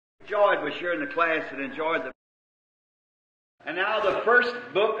enjoyed was sharing the class and enjoyed the. And now the first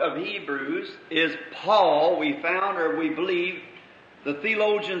book of Hebrews is Paul. We found, or we believe, the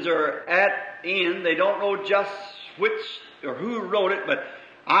theologians are in. They don't know just which or who wrote it, but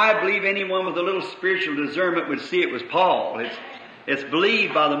I believe anyone with a little spiritual discernment would see it was Paul. It's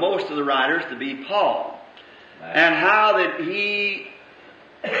believed by the most of the writers to be Paul. And how that he,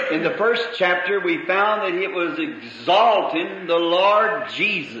 in the first chapter, we found that it was exalting the Lord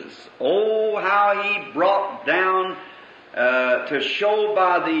Jesus. Oh, how he brought down to show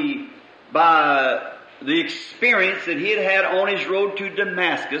by the experience that he had on his road to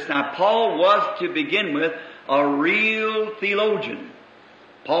Damascus. Now, Paul was, to begin with, a real theologian.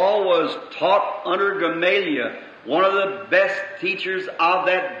 Paul was taught under Gamaliel, one of the best teachers of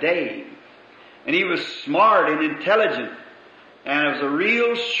that day. And he was smart and intelligent, and was a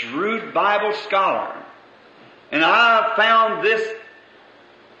real shrewd Bible scholar. And I found this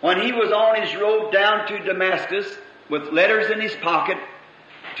when he was on his road down to Damascus with letters in his pocket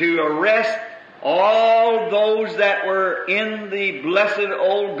to arrest all those that were in the blessed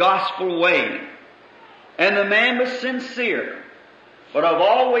old gospel way. And the man was sincere. But I've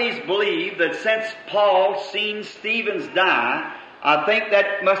always believed that since Paul seen Stephen die, I think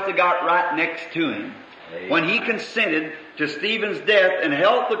that must have got right next to him. Amen. When he consented to Stephen's death and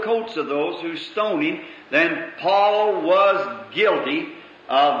held the coats of those who stoned him, then Paul was guilty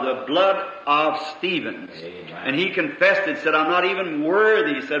of the blood of Stephen. And he confessed it, said, "I'm not even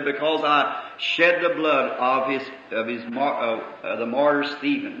worthy," he said, "because I shed the blood of the martyr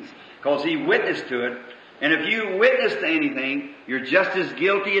Stephen." Because he witnessed to it. And if you witness to anything, you're just as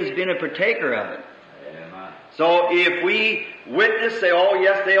guilty as being a partaker of it. Amen. So if we witness, say, "Oh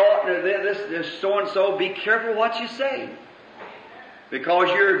yes, they ought to this so-and-so," be careful what you say.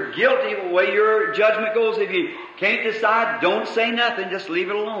 Because you're guilty the way your judgment goes. If you can't decide, don't say nothing, just leave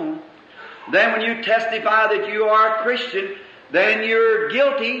it alone. Then when you testify that you are a Christian, then you're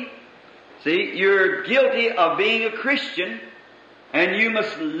guilty. See, you're guilty of being a Christian, and you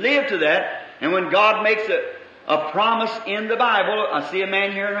must live to that. And when God makes a promise in the Bible, I see a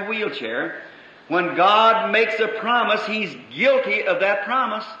man here in a wheelchair. When God makes a promise, He's guilty of that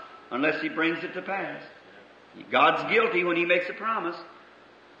promise unless He brings it to pass. God's guilty when He makes a promise.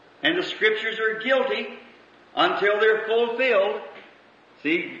 And the Scriptures are guilty until they're fulfilled.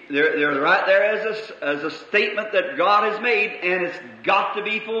 See, they're right there as a statement that God has made, and it's got to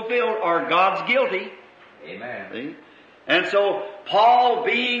be fulfilled or God's guilty. Amen. See? And so, Paul,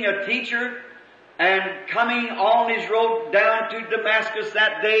 being a teacher and coming on his road down to Damascus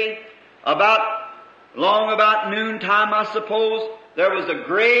that day, about noontime, I suppose, there was a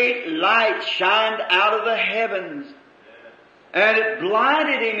great light shined out of the heavens. And it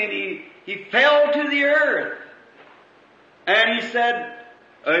blinded him, and he fell to the earth. And he said,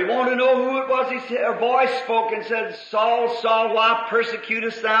 he wanted to know who it was. He said, a voice spoke and said, "Saul, Saul, why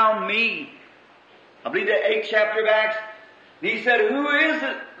persecutest thou me?" I believe the 8th chapter of Acts. And he said, "Who is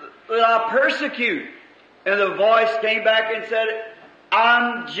it that I persecute?" And the voice came back and said,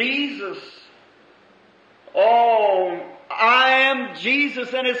 "I'm Jesus." Oh, I am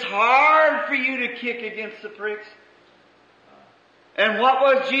Jesus, and it's hard for you to kick against the pricks. And what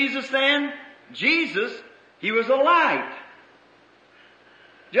was Jesus then? Jesus, He was a light.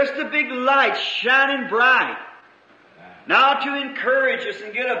 Just a big light shining bright. Now to encourage us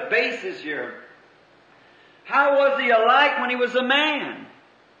and get a basis here. How was He a light when He was a man?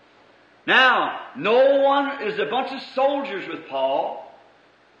 Now, there's a bunch of soldiers with Paul,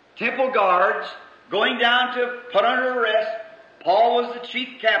 temple guards, going down to put under arrest. Paul was the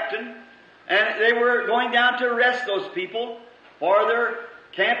chief captain, and they were going down to arrest those people for their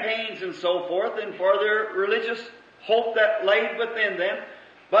campaigns and so forth, and for their religious hope that lay within them.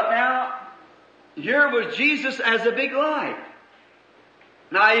 But now, here was Jesus as a big light.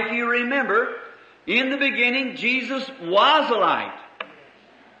 Now, if you remember, in the beginning, Jesus was a light.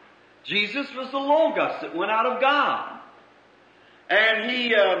 Jesus was the Logos that went out of God. And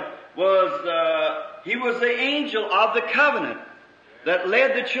He was the angel of the covenant that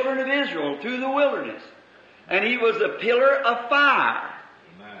led the children of Israel through the wilderness. And He was a pillar of fire.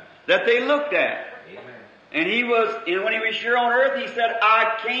 Amen. That they looked at. Amen. And when He was here on earth, He said,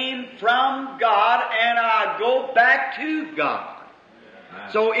 "I came from God and I go back to God."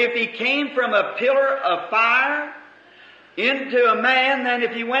 Amen. So if He came from a pillar of fire into a man, then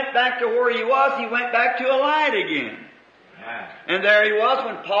if He went back to where He went back to a light again. Amen. And there He was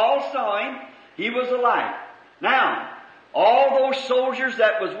when Paul saw Him. He was a light. Now, all those soldiers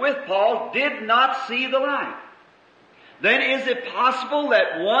that was with Paul did not see the light. Then is it possible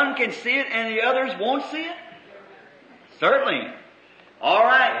that one can see it and the others won't see it? Certainly. All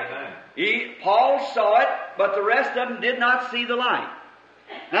right. Paul saw it, but the rest of them did not see the light.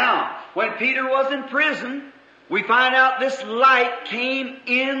 Now, when Peter was in prison, we find out this light came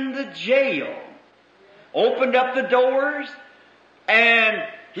in the jail, opened up the doors, and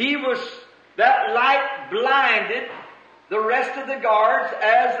that light blinded the rest of the guards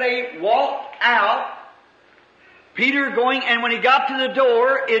as they walked out. Peter going, and when he got to the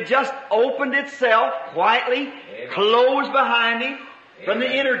door, it just opened itself quietly, closed behind him. From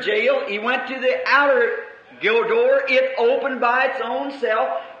the inner jail, he went to the outer door. It opened by its own self,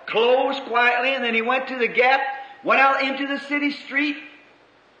 closed quietly, and then he went to the gap, went out into the city street,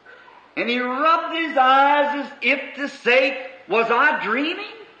 and he rubbed his eyes as if to say, was I dreaming?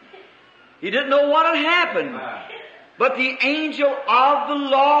 He didn't know what had happened. But the angel of the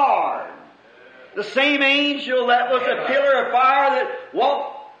Lord, the same angel that was a pillar of fire that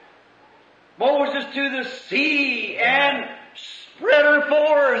walked Moses to the sea and spread her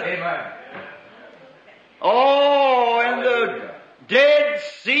forth. Amen. Oh, and the Dead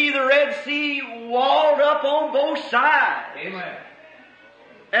Sea, the Red Sea, walled up on both sides. Amen.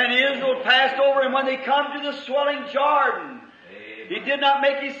 And Israel passed over, and when they come to the swelling Jordan, he did not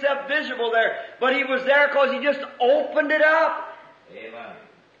make himself visible there, but he was there because he just opened it up. Amen.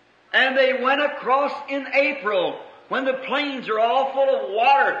 And they went across in April, when the plains are all full of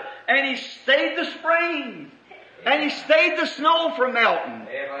water, and he stayed the springs. And he stayed the snow from melting.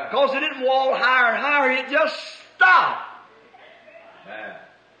 Because it didn't wall higher and higher, it just stopped. Amen.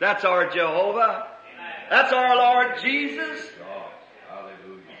 That's our Jehovah. That's our Lord Jesus.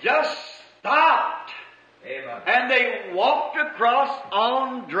 Hallelujah. Just stopped. Amen. And they walked across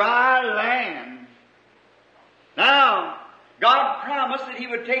on dry land. Now, God promised that He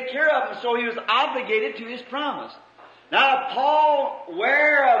would take care of them, so He was obligated to His promise. Now, Paul,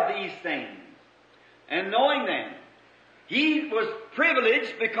 aware of these things, and knowing them, he was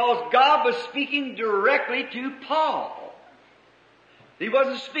privileged because God was speaking directly to Paul. He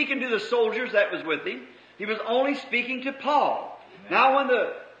wasn't speaking to the soldiers that was with him. He was only speaking to Paul. Amen. Now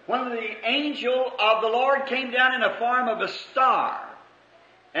when the angel of the Lord came down in the form of a star,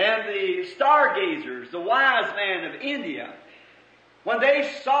 and the stargazers, the wise men of India, when they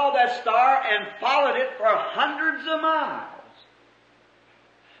saw that star and followed it for hundreds of miles,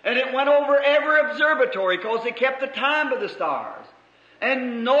 and it went over every observatory because they kept the time of the stars.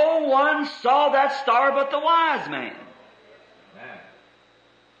 And no one saw that star but the wise man. Amen.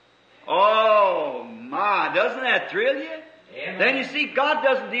 Oh my, doesn't that thrill you? Amen. Then you see, God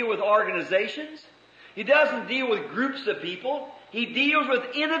doesn't deal with organizations. He doesn't deal with groups of people. He deals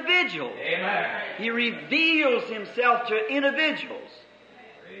with individuals. Amen. He reveals Himself to individuals.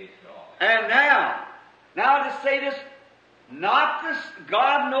 Praise God. And now to say this, not this,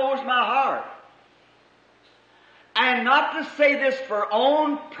 God knows my heart. And not to say this for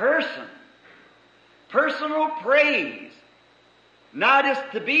own person. Personal praise. Not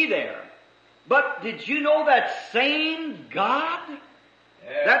just to be there. But did you know that same God, Amen.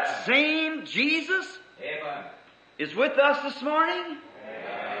 that same Jesus, Amen. is with us this morning?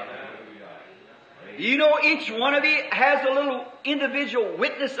 Hallelujah. You know each one of you has a little individual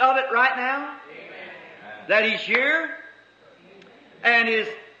witness of it right now? Amen. That He's here. And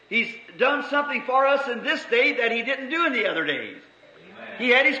He's done something for us in this day that He didn't do in the other days. Amen. He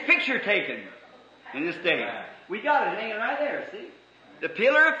had His picture taken in this day. Amen. We got it hanging right there, see? The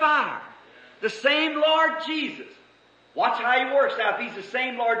pillar of fire. The same Lord Jesus. Watch how He works. Now, if He's the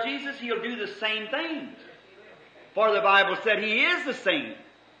same Lord Jesus, He'll do the same things. For the Bible said He is the same.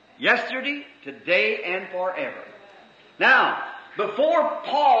 Yesterday, today, and forever. Now, before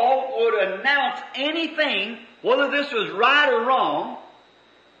Paul would announce anything, whether this was right or wrong,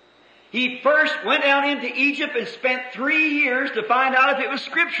 he first went down into Egypt and spent 3 years to find out if it was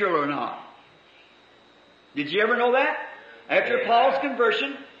scriptural or not. Did you ever know that? After Amen. Paul's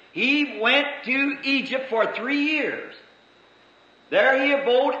conversion, he went to Egypt for 3 years. There he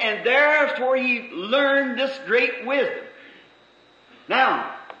abode, and there's where he learned this great wisdom.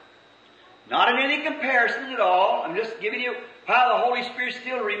 Now, not in any comparison at all. I'm just giving you how the Holy Spirit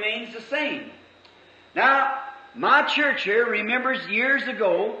still remains the same. Now, my church here remembers years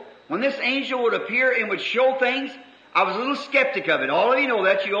ago when this angel would appear and would show things, I was a little skeptic of it. All of you know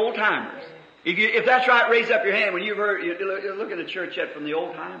that, you old timers. If that's right, raise up your hand when you've heard, you look at the church yet from the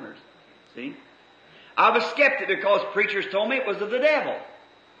old timers. See? I was skeptic because preachers told me it was of the devil.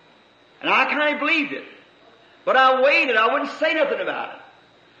 And I kind of believed it. But I waited. I wouldn't say nothing about it.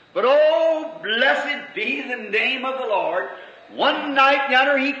 But oh, blessed be the name of the Lord. One night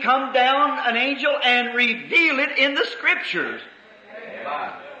yonder he come down, an angel, and revealed it in the Scriptures.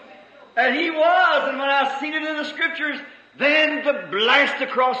 Amen. And he was. And when I seen it in the Scriptures, then to blast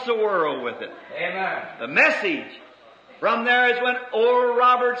across the world with it. Amen. The message. From there is when Oral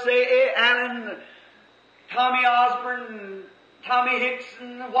Roberts, A. Allen, Tommy Osborne, Tommy Hicks,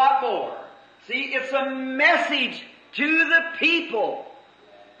 and what more. See, it's a message to the people.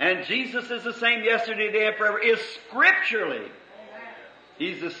 And Jesus is the same yesterday, today, and forever, is scripturally.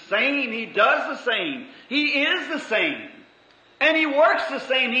 He's the same. He does the same. He is the same. And He works the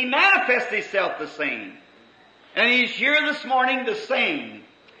same. He manifests Himself the same. And He's here this morning the same.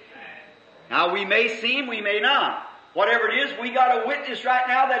 Now, we may see Him, we may not. Whatever it is, we got a witness right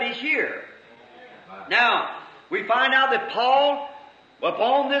now that He's here. Now, we find out that Paul,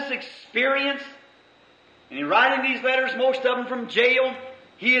 upon this experience, and in writing these letters, most of them from jail,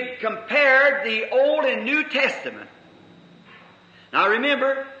 he had compared the Old and New Testament. Now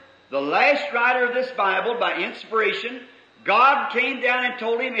remember, the last writer of this Bible, by inspiration, God came down and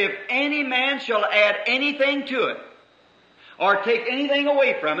told him, if any man shall add anything to it, or take anything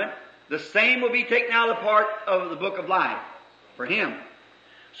away from it, the same will be taken out of the part of the book of life for him.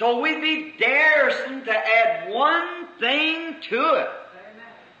 So we'd be daresome to add one thing to it.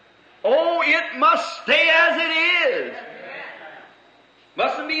 Oh, it must stay as it is.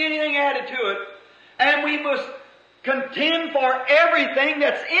 Mustn't be anything added to it. And we must contend for everything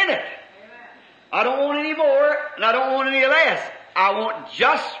that's in it. I don't want any more, and I don't want any less. I want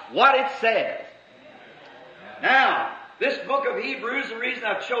just what it says. Now, this book of Hebrews, the reason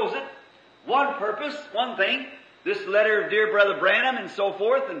I've chosen it, one purpose, one thing, this letter of dear Brother Branham and so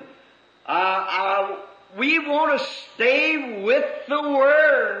forth, and we want to stay with the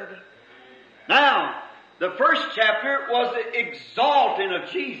Word. Now, the first chapter was the exalting of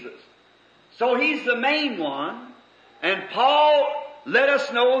Jesus. So He's the main one, and Paul let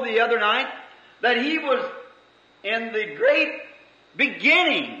us know the other night that He was in the great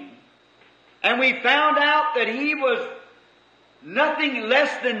beginning, and we found out that He was nothing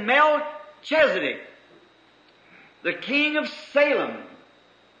less than Melchizedek, the king of Salem,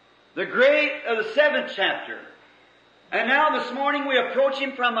 the great of the 7th chapter. And now this morning we approach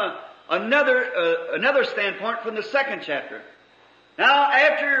Him from another standpoint, from the 2nd chapter. Now,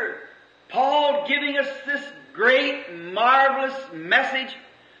 after Paul giving us this great, marvelous message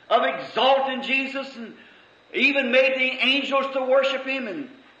of exalting Jesus, and even made the angels to worship Him, and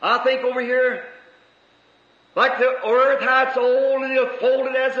I think over here, like the earth, how it's old and it'll fold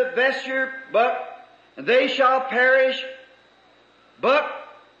it as a vesture, but they shall perish, but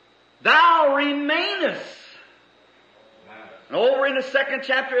Thou remainest. And over in the 2nd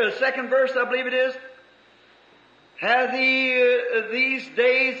chapter, the 2nd verse, I believe it is, hath He these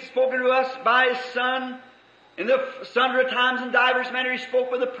days spoken to us by His Son. In the sundry times and divers manner He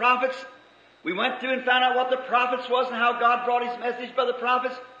spoke with the prophets. We went through and found out what the prophets was and how God brought His message by the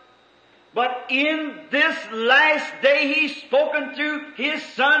prophets. But in this last day He's spoken through His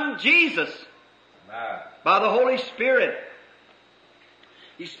Son Jesus. By the Holy Spirit.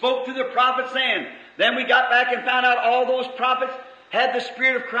 He spoke to the prophets then. Then we got back and found out all those prophets had the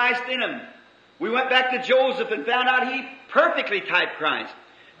Spirit of Christ in them. We went back to Joseph and found out he perfectly typed Christ.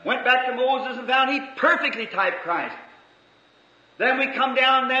 Went back to Moses and found he perfectly typed Christ. Then we come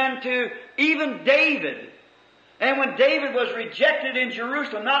down then to even David. And when David was rejected in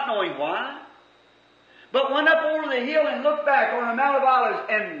Jerusalem, not knowing why, but went up over the hill and looked back on the Mount of Olives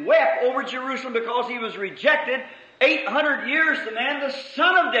and wept over Jerusalem because he was rejected. 800 years the man, the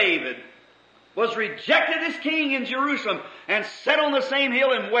son of David, was rejected as king in Jerusalem and sat on the same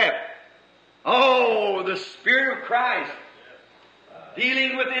hill and wept. Oh, the Spirit of Christ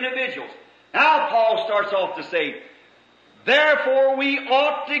dealing with individuals. Now Paul starts off to say, therefore we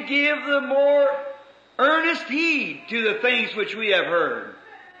ought to give the more earnest heed to the things which we have heard.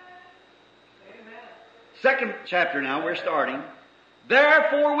 2nd chapter now, we're starting.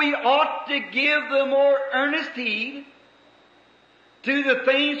 Therefore we ought to give the more earnest heed to the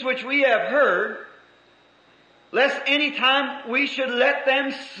things which we have heard, lest any time we should let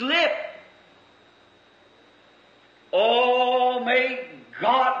them slip. Oh, may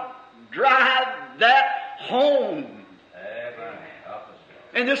God drive that home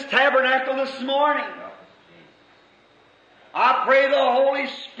in this tabernacle this morning. I pray the Holy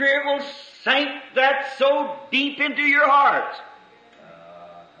Spirit will sink that so deep into your hearts.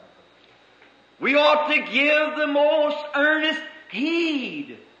 We ought to give the most earnest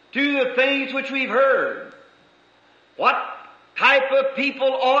heed to the things which we've heard. What type of people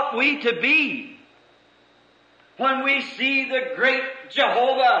ought we to be when we see the great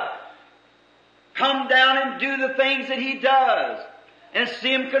Jehovah come down and do the things that He does, and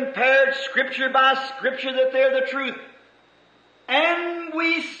see Him compared Scripture by Scripture that they're the truth? And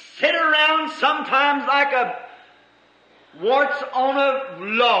we sit around sometimes like a warts on a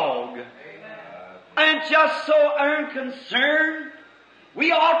log. And just so unconcerned,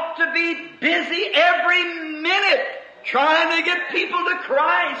 we ought to be busy every minute trying to get people to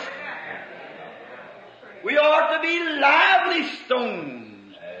Christ. We ought to be lively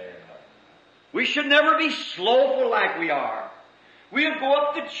stones. We should never be slowful like we are. We'll go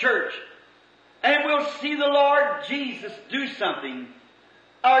up to church and we'll see the Lord Jesus do something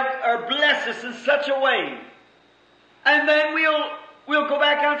or bless us in such a way. And then we'll go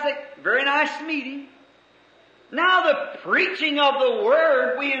back out and say, very nice meeting. Now the preaching of the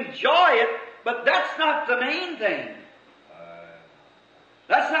Word, we enjoy it, but that's not the main thing.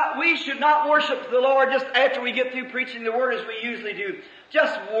 We should not worship the Lord just after we get through preaching the Word as we usually do.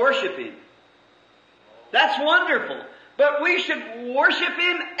 Just worship Him. That's wonderful. But we should worship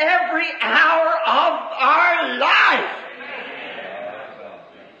Him every hour of our life.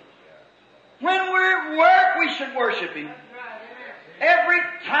 When we're at work, we should worship Him. Every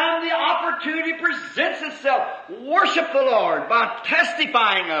time the opportunity presents itself, worship the Lord by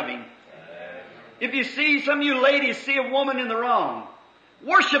testifying of Him. If you see, some of you ladies see a woman in the wrong,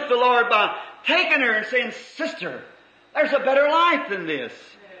 worship the Lord by taking her and saying, sister, there's a better life than this.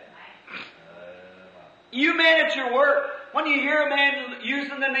 You men at your work, when you hear a man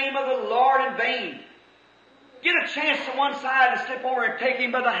using the name of the Lord in vain, get a chance to one side and step over and take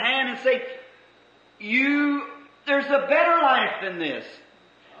him by the hand and say, there's a better life than this.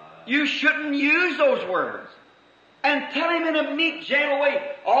 You shouldn't use those words. And tell him in a meek, gentle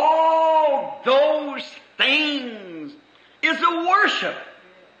way, all those things is a worship.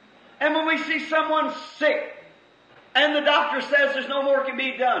 And when we see someone sick, and the doctor says there's no more can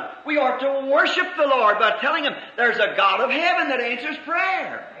be done, we ought to worship the Lord by telling him there's a God of heaven that answers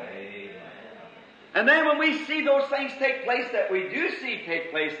prayer. Amen. And then when we see those things take place that we do see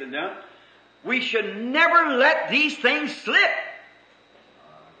take place in them, we should never let these things slip.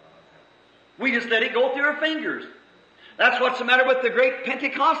 We just let it go through our fingers. That's what's the matter with the great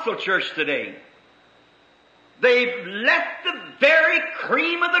Pentecostal church today. They've let the very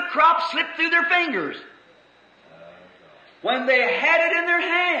cream of the crop slip through their fingers when they had it in their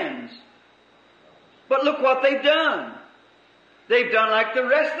hands. But look what they've done. They've done like the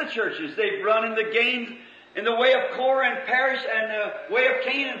rest of the churches. They've run in the gains in the way of Korah and perished, and the way of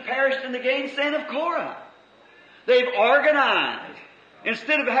Cain and perished in the gainsaying of Korah. They've organized.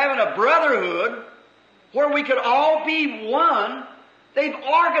 Instead of having a brotherhood where we could all be one, they've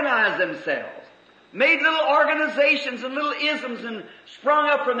organized themselves, made little organizations and little isms and sprung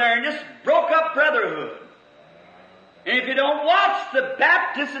up from there and just broke up brotherhood. And if you don't watch, the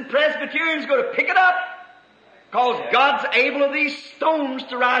Baptists and Presbyterians go to pick it up, because God's able of these stones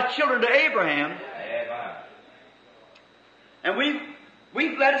to rise children to Abraham. And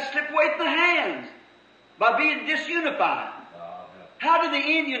we've let it slip away from the hands by being disunified. How did the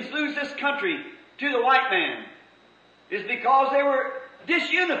Indians lose this country to the white man? It's because they were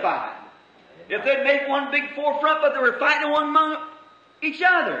disunified. If they'd made one big forefront, but they were fighting one among each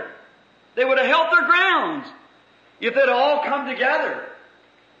other, they would have held their grounds if they'd all come together.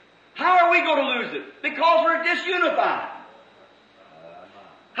 How are we going to lose it? Because we're disunified.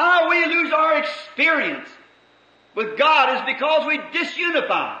 How we lose our experience with God is because we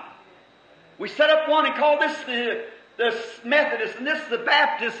disunify. We set up one and call this the Methodist, and this the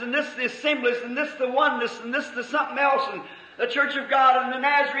Baptist, and this the Assemblies, and this the Oneness, and this the something else, and the Church of God, and the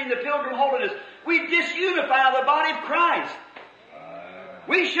Nazarene, the Pilgrim Holiness. We disunify the body of Christ.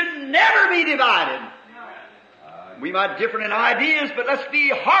 We should never be divided. We might differ in ideas, but let's be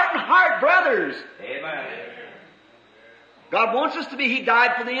heart and heart brothers. Amen. God wants us to be. He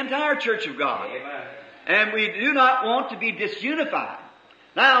died for the entire Church of God. Amen. And we do not want to be disunified.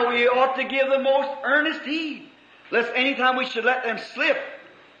 Now we ought to give the most earnest heed, lest anytime we should let them slip.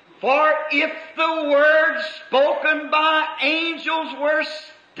 For if the words spoken by angels were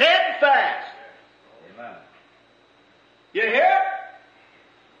steadfast. Amen. You hear?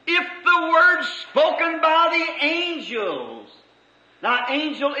 If the words spoken by the angels. Now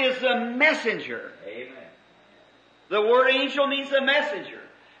angel is a messenger. Amen. The word angel means a messenger.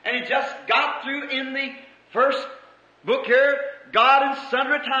 And it just got through in the first book here. God in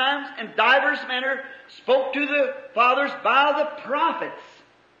sundry times and divers manner spoke to the fathers by the prophets.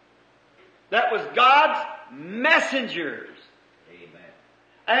 That was God's messengers. Amen.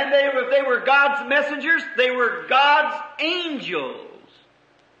 And if they were God's messengers, they were God's angels.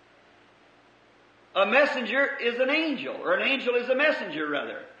 A messenger is an angel, or an angel is a messenger,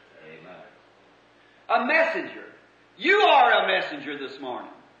 rather. Amen. A messenger. You are a messenger this morning.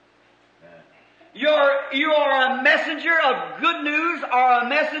 You are a messenger of good news or a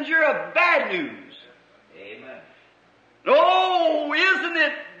messenger of bad news. Amen. Oh, isn't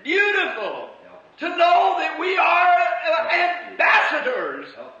it beautiful to know that we are ambassadors,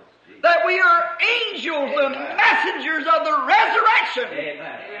 that we are angels and messengers of the resurrection,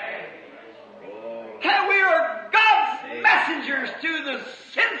 and we are God's messengers to the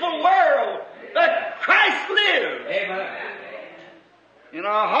sinful world that Christ lives. In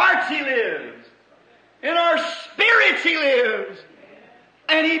our hearts He lives. In our spirits He lives.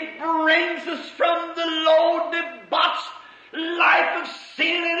 And He brings us from the low, debauched life of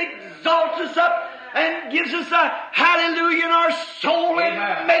sin and exalts us up and gives us a hallelujah in our soul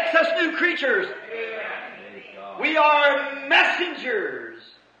and makes us new creatures. We are messengers,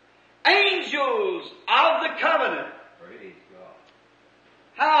 angels of the covenant.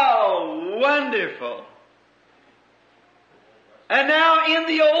 How wonderful. And now in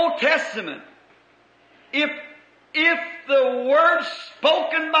the Old Testament, if the words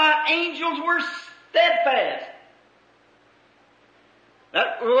spoken by angels were steadfast,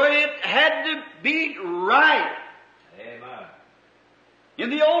 that it had to be right. Amen. In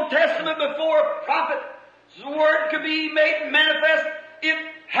the Old Testament, before a prophet's word could be made manifest, it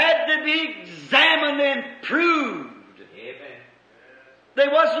had to be examined and proved. Amen. They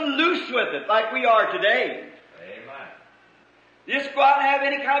wasn't loose with it like we are today. Amen. Just go out and have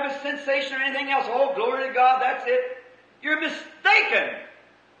any kind of a sensation or anything else. Oh, glory to God, that's it. You're mistaken.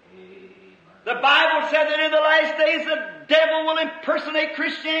 Amen. The Bible said that in the last days the devil will impersonate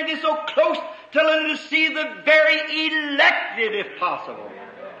Christianity so close till it will deceive the very elected, if possible.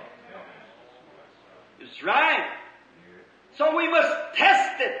 It's right. So we must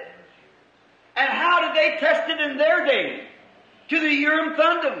test it. And how did they test it in their day? To the Urim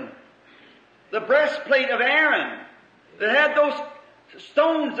Thummim, the breastplate of Aaron that had those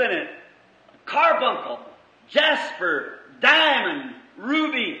stones in it: carbuncle, jasper, diamond,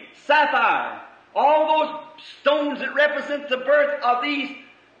 ruby, sapphire. All those stones that represent the birth of these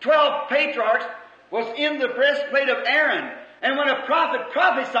 12 patriarchs was in the breastplate of Aaron. And when a prophet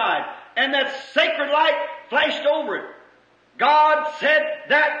prophesied and that sacred light flashed over it, God said,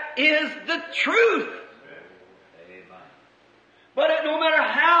 that is the truth. But no matter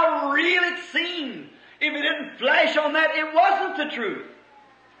how real it seemed, if it didn't flash on that, it wasn't the truth.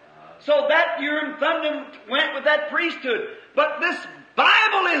 So that Urim Thummim went with that priesthood. But this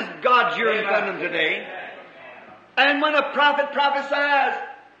Bible is God's Urim Thummim today. And when a prophet prophesies,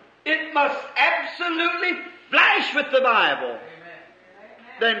 it must absolutely flash with the Bible.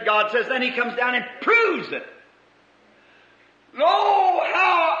 Then God says, then He comes down and proves it. Oh,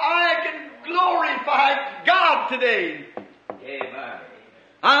 how I can glorify God today. Amen.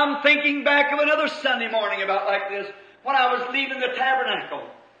 I'm thinking back of another Sunday morning about like this, when I was leaving the tabernacle.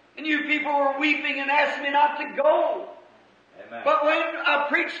 And you people were weeping and asking me not to go. Amen. But when I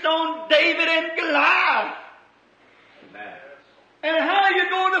preached on David and Goliath, Amen. and how you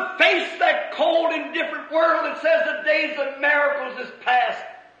going to face that cold and different world that says the days of miracles is past.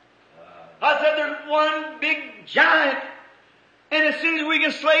 I said there's one big giant, and as soon as we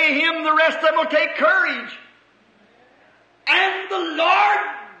can slay him, the rest of them will take courage. And the Lord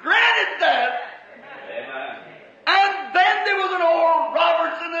granted that. Amen. And then there was an old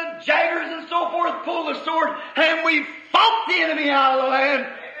Roberts and the Jaggers and so forth pulled the sword, and we fought the enemy out of the land,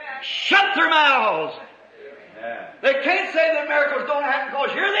 shut their mouths. Amen. They can't say that miracles don't happen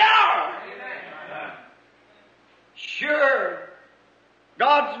because here they are. Amen. Sure.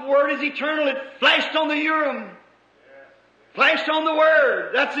 God's Word is eternal. It flashed on the Urim. Flashed on the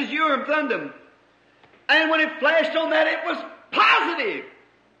Word. That's His Urim Thummim. And when it flashed on that, it was positive.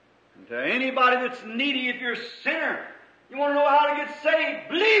 And to anybody that's needy, if you're a sinner, you want to know how to get saved,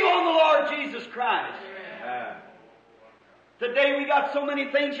 believe on the Lord Jesus Christ. Amen. Today we got so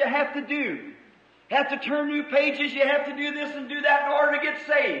many things you have to do. You have to turn new pages, you have to do this and do that in order to get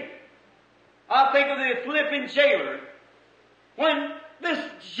saved. I think of the Philippian jailer. When this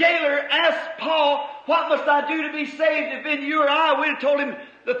jailer asked Paul, what must I do to be saved? If in you or I, we'd have told him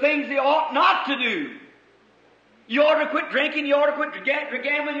the things he ought not to do. You ought to quit drinking, you ought to quit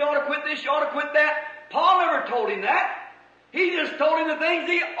gambling, you ought to quit this, you ought to quit that. Paul never told him that. He just told him the things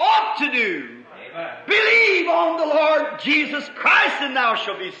he ought to do. Amen. Believe on the Lord Jesus Christ and thou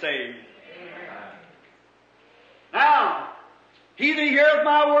shalt be saved. Now, he that heareth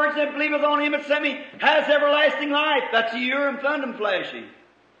my words and believeth on him that sent me has everlasting life. That's the Urim Thummim flashing.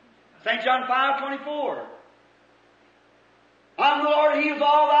 St. John 5:24. I'm the Lord who heals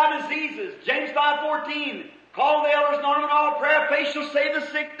all thy diseases. James 5:14. Call the elders, anoint them in all prayer, faith shall save the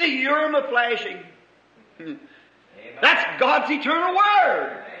sick. The Urim of flashing. That's God's eternal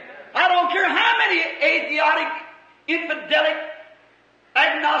Word. I don't care how many atheistic, infidelic,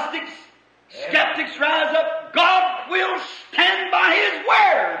 agnostics, skeptics rise up, God will stand by His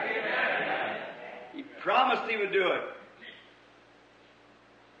word. He promised He would do it.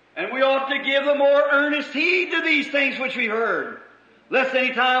 And we ought to give the more earnest heed to these things which we heard, lest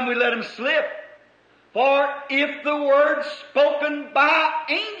any time we let them slip. For if the words spoken by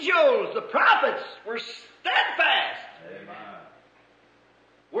angels, the prophets, were steadfast, Amen.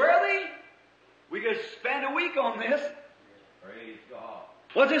 were they? We could spend a week on this. Praise God.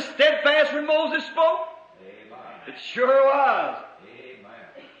 Was it steadfast when Moses spoke? Amen. It sure was.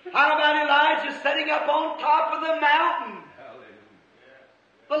 Amen. How about Elijah sitting up on top of the mountain? Hallelujah.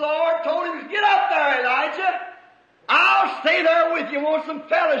 The Lord told him, get up there, Elijah. I'll stay there with you. Want some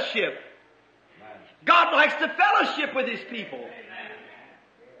fellowship. Amen. God likes to fellowship with His people.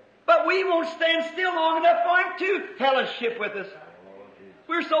 But we won't stand still long enough for Him to fellowship with us. Oh, Jesus.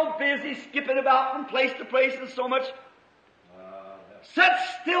 We're so busy skipping about from place to place and so much. Help. Sit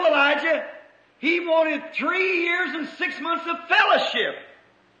still, Elijah. He wanted 3 years and 6 months of fellowship.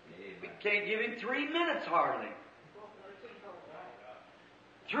 We Amen. can't give Him 3 minutes hardly.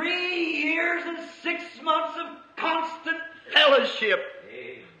 3 years and 6 months of constant fellowship.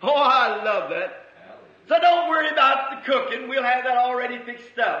 Amen. Oh, I love that. Hallelujah. So don't worry about the cooking. We'll have that already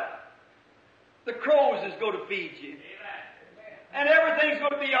fixed up. The crows is going to feed you. And everything's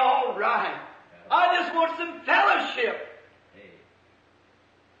going to be all right. I just want some fellowship. Amen.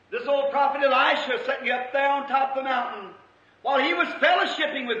 This old prophet Elisha sitting up there on top of the mountain while he was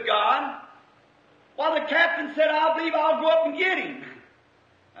fellowshipping with God, while the captain said, I believe I'll go up and get him.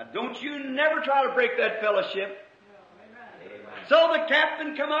 Now don't you never try to break that fellowship. Amen. So the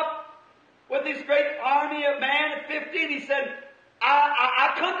captain come up with this great army of man at 50 and he said,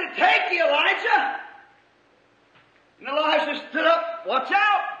 I come to take you, Elijah. And Elisha stood up, watch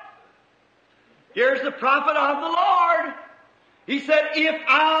out. Here's the prophet of the Lord. He said, if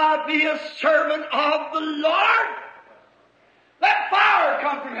I be a servant of the Lord, let fire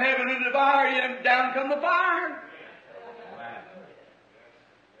come from heaven and devour you, and down come the fire. Amen.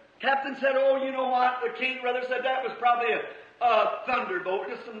 Captain said, oh, you know what? The king brother said that was probably a thunderbolt.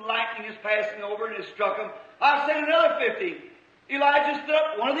 Just some lightning is passing over and it struck him. I'll send another 50. Elijah stood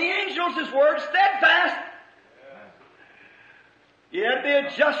up. One of the angels, his word, steadfast. He had to be a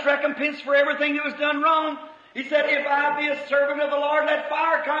just recompense for everything that was done wrong. He said, if I be a servant of the Lord, let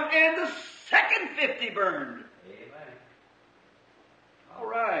fire come. And the second 50 burned. Amen. All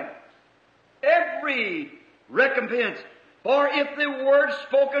right. Every recompense. For if the words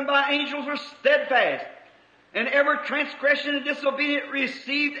spoken by angels were steadfast, and every transgression and disobedience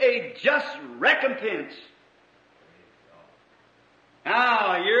received a just recompense.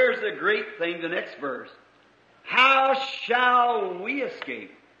 Now, here's the great thing, the next verse. How shall we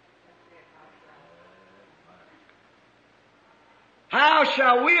escape? How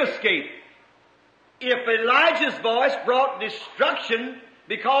shall we escape? If Elijah's voice brought destruction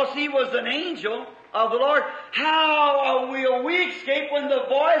because he was an angel of the Lord, how will we escape when the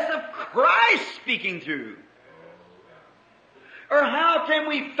voice of Christ speaking through? Or how can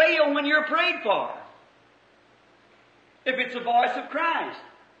we fail when you're prayed for? If it's the voice of Christ.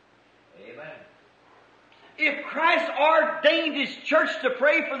 Amen. If Christ ordained His church to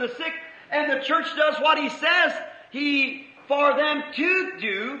pray for the sick, and the church does what He says for them to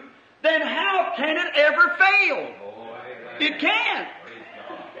do, then how can it ever fail? Oh, amen. It can't. Praise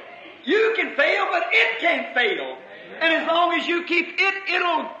God. You can fail, but it can't fail. And as long as you keep it,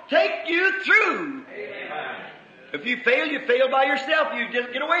 it'll take you through. Amen. If you fail by yourself. You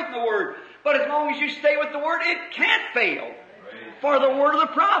just get away from the Word. But as long as you stay with the Word, it can't fail. Praise For the word of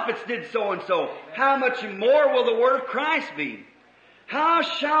the prophets did so and so. How much more will the word of Christ be? How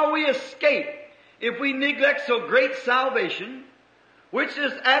shall we escape if we neglect so great salvation, which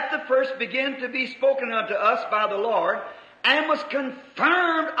is at the first began to be spoken unto us by the Lord, and was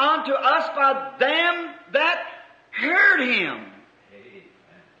confirmed unto us by them that heard Him? Amen.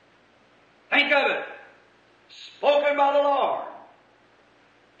 Think of it. Spoken by the Lord.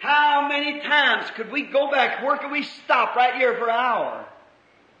 How many times could we go back? Where could we stop right here for an hour?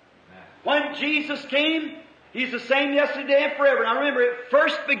 When Jesus came, He's the same yesterday and forever. Now remember, it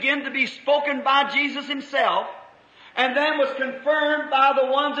first began to be spoken by Jesus Himself, and then was confirmed by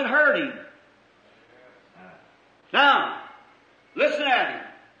the ones that heard Him. Now, listen at Him.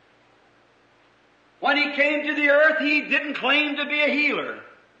 When He came to the earth, He didn't claim to be a healer.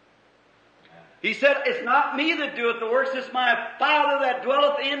 He said, it's not me that doeth the works, it's my Father that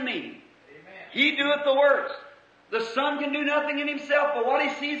dwelleth in me. Amen. He doeth the works. The Son can do nothing in Himself but what He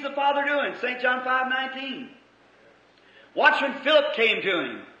sees the Father doing. St. John 5:19. Watch when Philip came to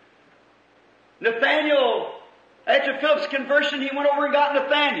Him. Nathanael, after Philip's conversion, he went over and got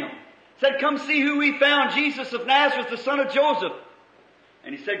Nathanael. said, come see who we found, Jesus of Nazareth, the son of Joseph.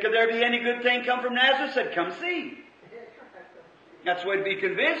 And he said, could there be any good thing come from Nazareth? Said, come see. That's the way to be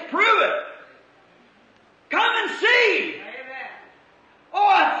convinced. Prove it. Come and see. Oh,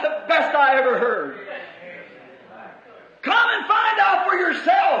 that's the best I ever heard. Come and find out for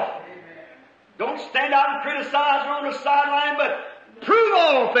yourself. Don't stand out and criticize or on the sideline, but prove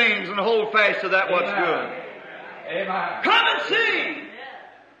all things and hold fast to that what's good. Amen. Come and see.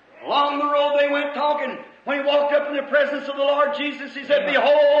 Along the road they went talking. When he walked up in the presence of the Lord Jesus, he said,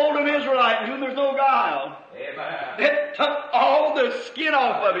 behold an Israelite in whom there's no guile. Amen. It took all the skin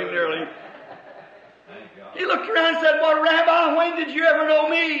off of him nearly. Thank God. He looked around and said, well, Rabbi, when did you ever know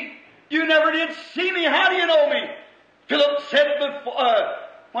me? You never did see me. How do you know me? Philip said before,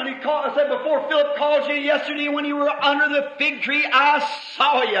 before Philip called you yesterday when you were under the fig tree, I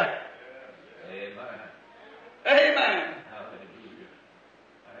saw you. Amen. Amen. Hallelujah.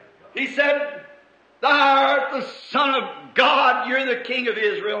 Thank God. He said, thou art the Son of God. You're the King of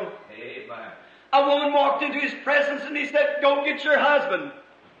Israel. Amen. A woman walked into his presence and he said, go get your husband.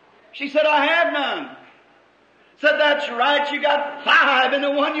 She said, I have none. Said, that's right. You got 5 and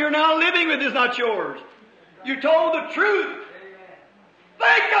the one you're now living with is not yours. You told the truth.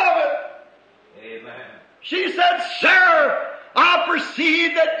 Think of it. Amen. She said, sir, I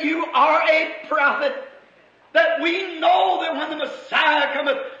perceive that you are a prophet, that we know that when the Messiah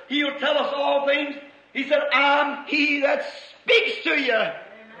cometh, he'll tell us all things. He said, I'm he that speaks to you.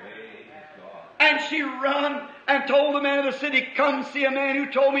 Praise God. And she run and told the man of the city, come see a man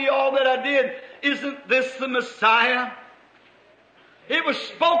who told me all that I did. Isn't this the Messiah? It was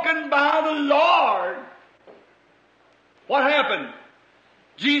spoken by the Lord. What happened?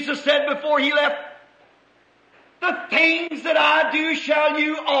 Jesus said before he left, the things that I do shall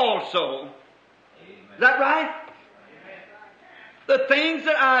you also. Amen. Is that right? The things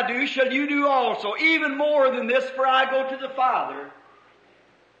that I do shall you do also. Even more than this, for I go to the Father.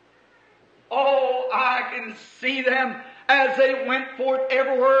 Oh, I can see them as they went forth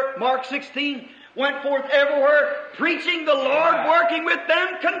everywhere. Mark 16, went forth everywhere, preaching the Lord, working with them,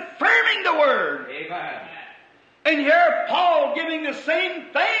 confirming the Word. Amen. And here Paul giving the same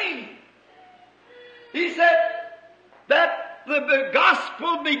thing. He said that the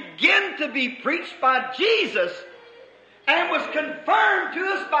gospel began to be preached by Jesus and was confirmed to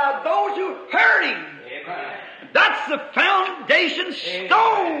us by those who heard him. Amen. That's the foundation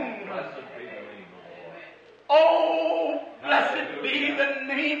stone. Blessed be the name of the Lord. Oh, blessed be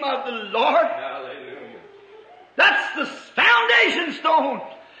the name of the Lord. Hallelujah. That's the foundation stone.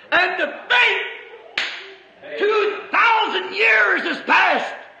 And to think 2,000 years has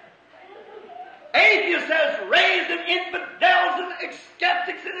passed. Atheists has raised and infidels and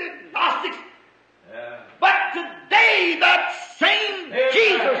skeptics and agnostics. Yeah. But today that same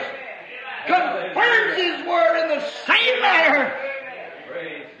Jesus confirms His Word in the same manner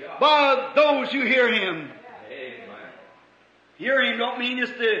Praise God. by those who hear Him. Amen. Hear Him don't mean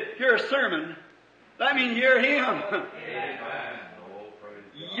just to hear a sermon. That means hear Him. Amen. Oh, praise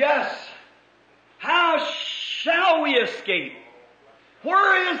God. Yes. How shall we escape?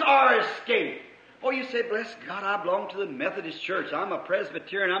 Where is our escape? Oh, you say, bless God, I belong to the Methodist Church. I'm a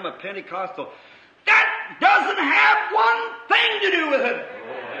Presbyterian. I'm a Pentecostal. That doesn't have one thing to do with it. Oh,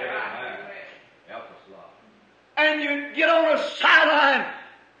 amen. Help us, Lord. And you get on a sideline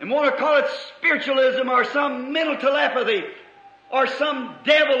and want to call it spiritualism or some mental telepathy or some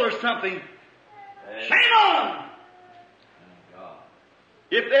devil or something. Shame on them. Thank God.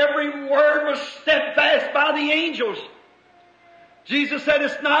 If every word was steadfast by the angels, Jesus said,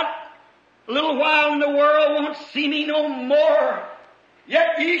 it's not a little while and the world won't see me no more.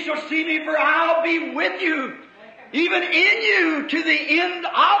 Yet ye shall see me, for I'll be with you, even in you, to the end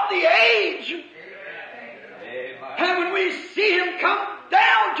of the age. Amen. And when we see Him come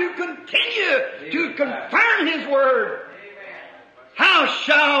down to continue to confirm His Word, how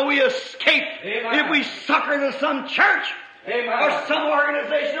shall we escape if we succor to some church or some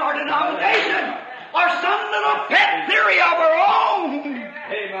organization or denomination or some little pet theory of our own?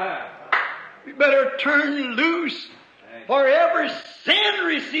 Amen. We better turn loose, for every sin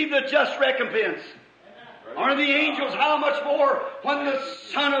received a just recompense. Are the angels how much more when the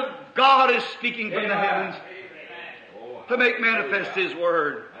Son of God is speaking from the heavens to make manifest His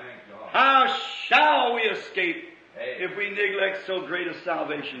Word? Thank God. How shall we escape if we neglect so great a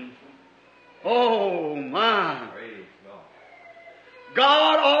salvation? Oh my! Praise God.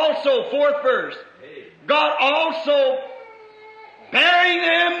 God also, fourth verse, Amen. God also bearing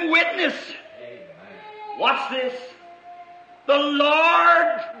them witness. Amen. Watch this. The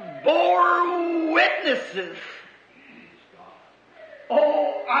Lord bore witnesses.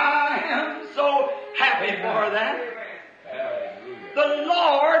 Oh, I so happy for that. Hallelujah. The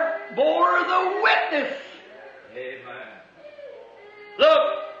Lord bore the witness. Amen. Look,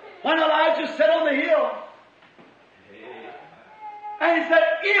 when Elijah sat on the hill, Amen. and he said,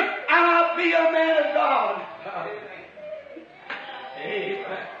 if I be a man of God,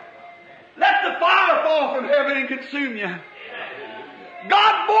 Amen. let the fire fall from heaven and consume you.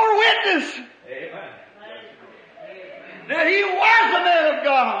 God bore witness Amen. that he was a man of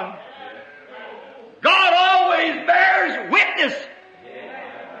God. God always bears witness.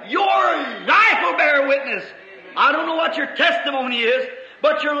 Your life will bear witness. I don't know what your testimony is,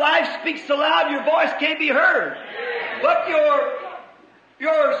 but your life speaks so loud your voice can't be heard. But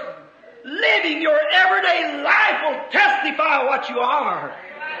your living, your everyday life will testify what you are.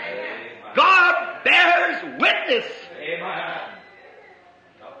 God bears witness. Amen.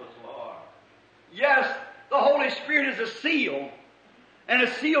 Help us, Lord. Yes, the Holy Spirit is a seal. And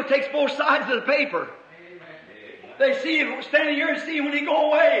a seal takes both sides of the paper. They see him standing here and see him when he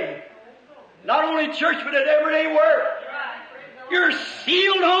go away. Not only in church, but at everyday work. You're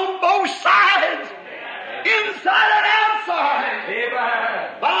sealed on both sides. Inside and outside.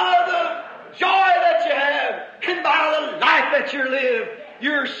 Amen. By the joy that you have. And by the life that you live.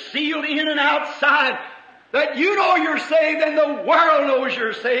 You're sealed in and outside. That you know you're saved and the world knows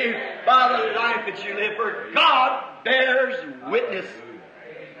you're saved by the life that you live. For God bears witness.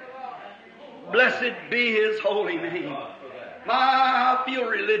 Blessed be His holy name. I feel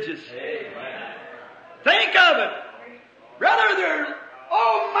religious. Amen. Think of it. Brother, they're,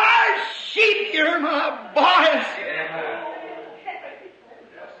 oh, my sheep hear my voice. Amen.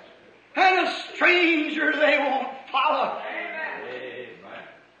 And a stranger they won't follow. Amen.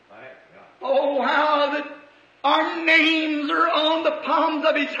 Thank God. Oh, how that our names are on the palms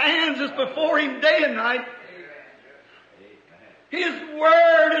of His hands is before Him day and night. His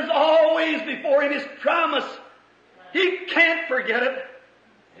Word is always before Him, His promise. He can't forget it.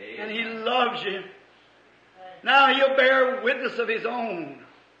 And He loves you. Now He'll bear witness of His own.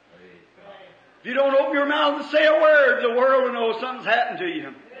 If you don't open your mouth and say a word, the world will know something's happened to you.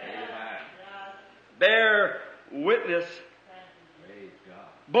 Amen. Bear witness, Praise God.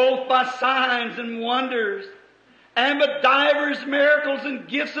 both by signs and wonders, and by divers miracles and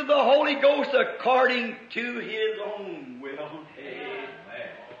gifts of the Holy Ghost according to His own will. Amen.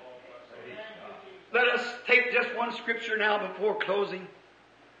 Let us take just one scripture now before closing.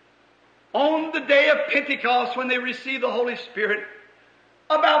 On the day of Pentecost, when they received the Holy Spirit,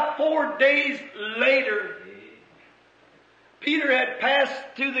 about 4 days later, Peter had passed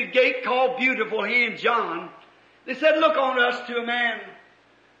through the gate called Beautiful, he and John. They said, look on us to a man.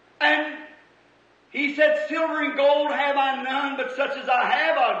 And he said, silver and gold have I none, but such as I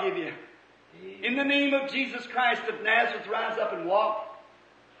have I'll give you. In the name of Jesus Christ of Nazareth, rise up and walk.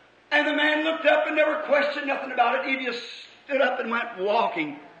 And the man looked up and never questioned nothing about it. He just stood up and went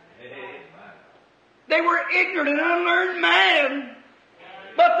walking. Amen. They were ignorant and unlearned man.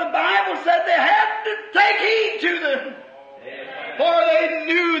 But the Bible said they had to take heed to them. Amen. For they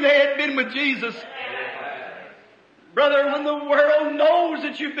knew they had been with Jesus. Amen. Brother, when the world knows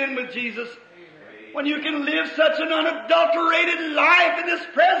that you've been with Jesus, when you can live such an unadulterated life in this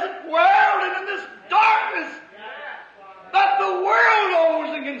present world and in this darkness, that the world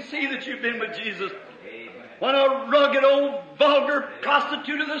knows and can see that you've been with Jesus. When a rugged old vulgar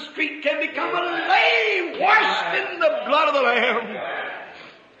prostitute of the street can become a lay washed in the blood of the Lamb.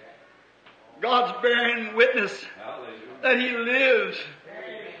 God's bearing witness Hallelujah. that He lives.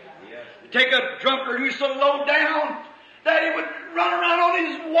 Yes. Take a drunkard who's so low down that he would run around on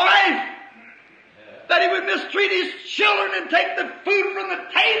his wife, that he would mistreat his children and take the food from the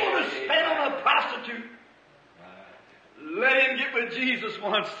table to spend on a prostitute. Let him get with Jesus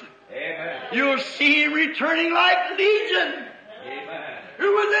once. Amen. You'll see him returning like Legion, Amen.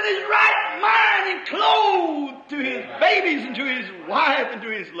 who was in his right mind and clothed to his babies and to his wife and to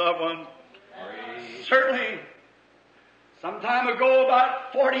his loved ones. Praise. Certainly, some time ago,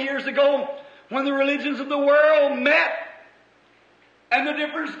 about 40 years ago, when the religions of the world met, and the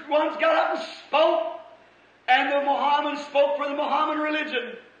different ones got up and spoke, and the Mohammedans spoke for the Mohammedan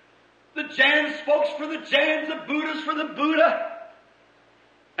religion. The Jains spoke for the Jains, the Buddhists for the Buddha.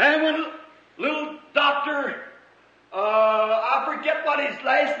 And when little doctor, I forget what his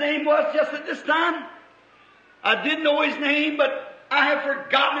last name was just at this time. I did know his name, but I have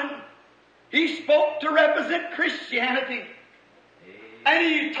forgotten him. He spoke to represent Christianity. And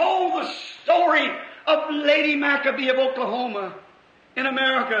he told the story of Lady Maccabee of Oklahoma in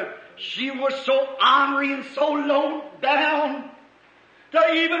America. She was so ornery and so low down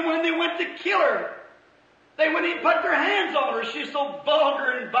that even when they went to kill her, they wouldn't even put their hands on her. She's so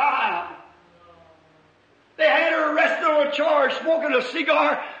vulgar and vile. They had her arrested on a charge, smoking a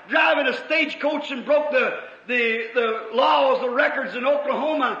cigar, driving a stagecoach, and broke the laws, the records in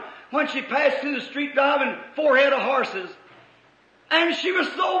Oklahoma when she passed through the street driving 4 head of horses. And she was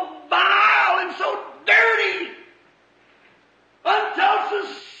so vile and so dirty until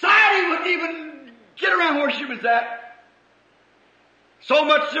society wouldn't even get around where she was at. So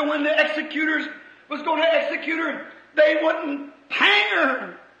much so when the executors was going to execute her, they wouldn't hang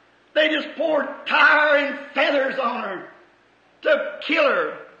her. They just poured tar and feathers on her to kill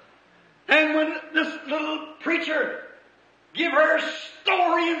her. And when this little preacher give her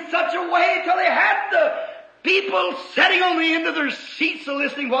story in such a way till they had the people sitting on the end of their seats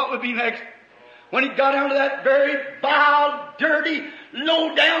listening what would be next. When he got down to that very vile, dirty,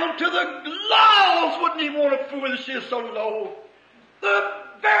 low down to the laws wouldn't even want to fool her. She is so low. The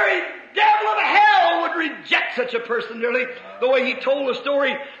very devil of hell would reject such a person nearly. The way he told the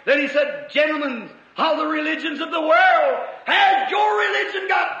story, then he said, "Gentlemen of the religions of the world, has your religion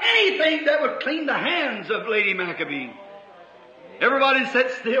got anything that would clean the hands of Lady Maccabee?" Everybody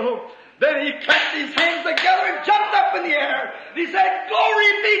sat still. Then he clapped his hands together and jumped up in the air. He said,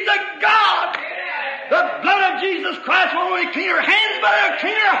 "Glory be to God! The blood of Jesus Christ will only clean her hands, but it'll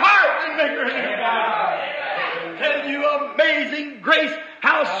clean her heart and make her hands." Tell you, amazing grace,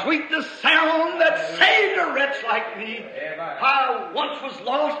 how sweet the sound that saved a wretch like me. I once was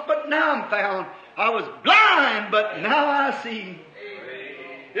lost, but now I'm found. I was blind, but now I see.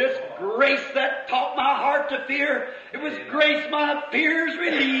 It's grace that taught my heart to fear. It was grace my fears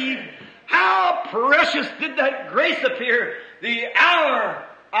relieved. How precious did that grace appear the hour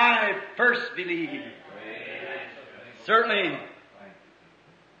I first believed. Certainly,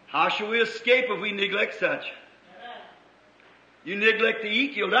 how shall we escape if we neglect such? You neglect to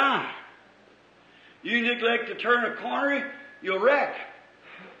eat, you'll die. You neglect to turn a corner, you'll wreck.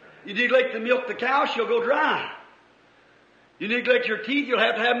 You neglect to milk the cow, she'll go dry. You neglect your teeth, you'll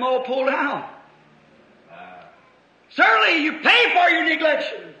have to have them all pulled out. Certainly, you pay for your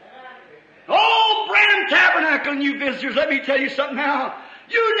neglection. Oh, Branham Tabernacle and you visitors, let me tell you something now.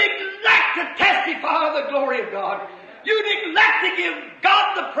 You neglect to testify of the glory of God. You neglect to give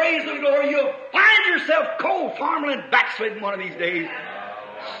God the praise and glory. You'll find yourself cold, farmland, backslidden one of these days.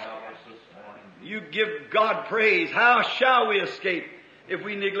 You give God praise. How shall we escape if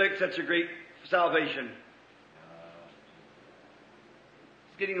we neglect such a great salvation?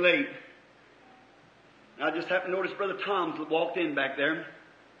 It's getting late. I just happened to notice Brother Tom's walked in back there.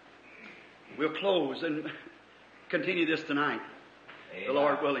 We'll close and continue this tonight. Amen. The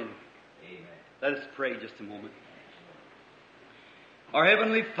Lord willing. Amen. Let us pray just a moment. Our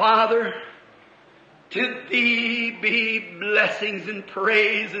Heavenly Father, to Thee be blessings and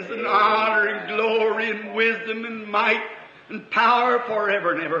praises and honor and glory and wisdom and might and power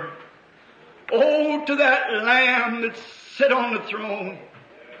forever and ever. Oh, to that Lamb that sit on the throne.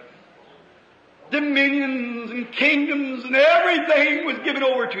 Dominions and kingdoms and everything was given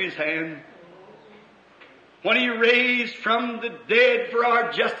over to His hand. When He raised from the dead for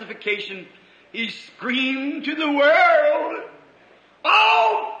our justification, He screamed to the world,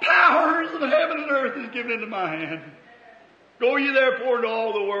 "All powers of heaven and earth is given into my hand. Go ye therefore into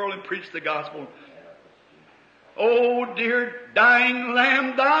all the world and preach the gospel." Oh, dear dying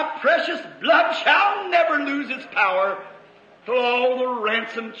Lamb, Thy precious blood shall never lose its power till all the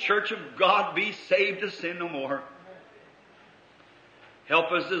ransomed church of God be saved to sin no more.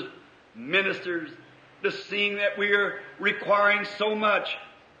 Help us as ministers to seeing that we are requiring so much.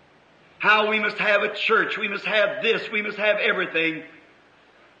 How we must have a church, we must have this, we must have everything.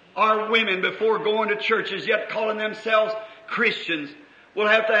 Our women, before going to churches, yet calling themselves Christians, will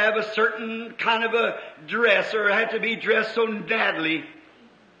have to have a certain kind of a dress, or have to be dressed so nattily.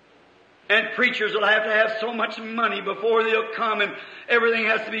 And preachers will have to have so much money before they'll come, and everything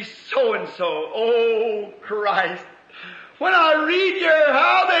has to be so and so. Oh, Christ. When I read here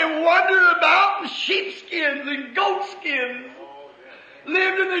how they wander about in sheepskins and goatskins,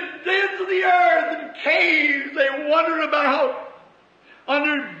 lived in the dens of the earth and caves, they wander about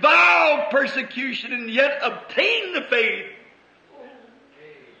under vile persecution and yet obtain the faith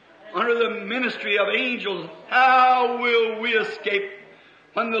under the ministry of angels. How will we escape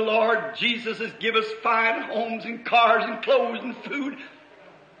when the Lord Jesus has given us fine homes and cars and clothes and food,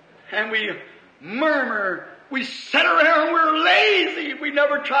 and we murmur, we sit around, we're lazy, we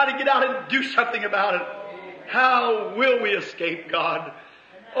never try to get out and do something about it? How will we escape, God?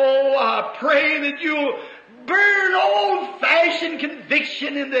 Oh, I pray that you'll burn old-fashioned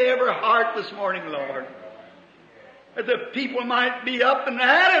conviction into every heart this morning, Lord, that the people might be up and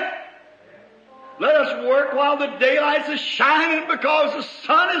at it. Let us work while the daylight is shining, because the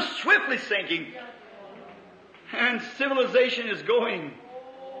sun is swiftly sinking. And civilization is going.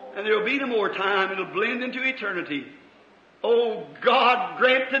 And there will be no more time. It'll blend into eternity. Oh God,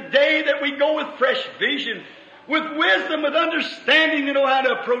 grant today that we go with fresh vision, with wisdom, with understanding to know how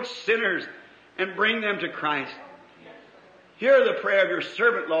to approach sinners and bring them to Christ. Hear the prayer of your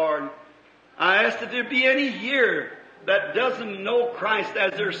servant, Lord. I ask that there be any here that doesn't know Christ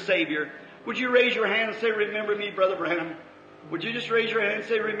as their Savior. Would you raise your hand and say, remember me, Brother Branham? Would you just raise your hand and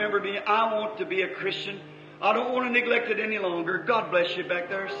say, remember me? I want to be a Christian. I don't want to neglect it any longer. God bless you back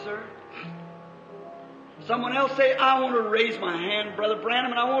there, sir. Someone else say, I want to raise my hand, Brother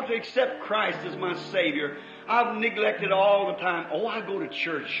Branham, and I want to accept Christ as my Savior. I've neglected all the time. Oh, I go to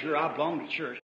church. Sure, I belong to church.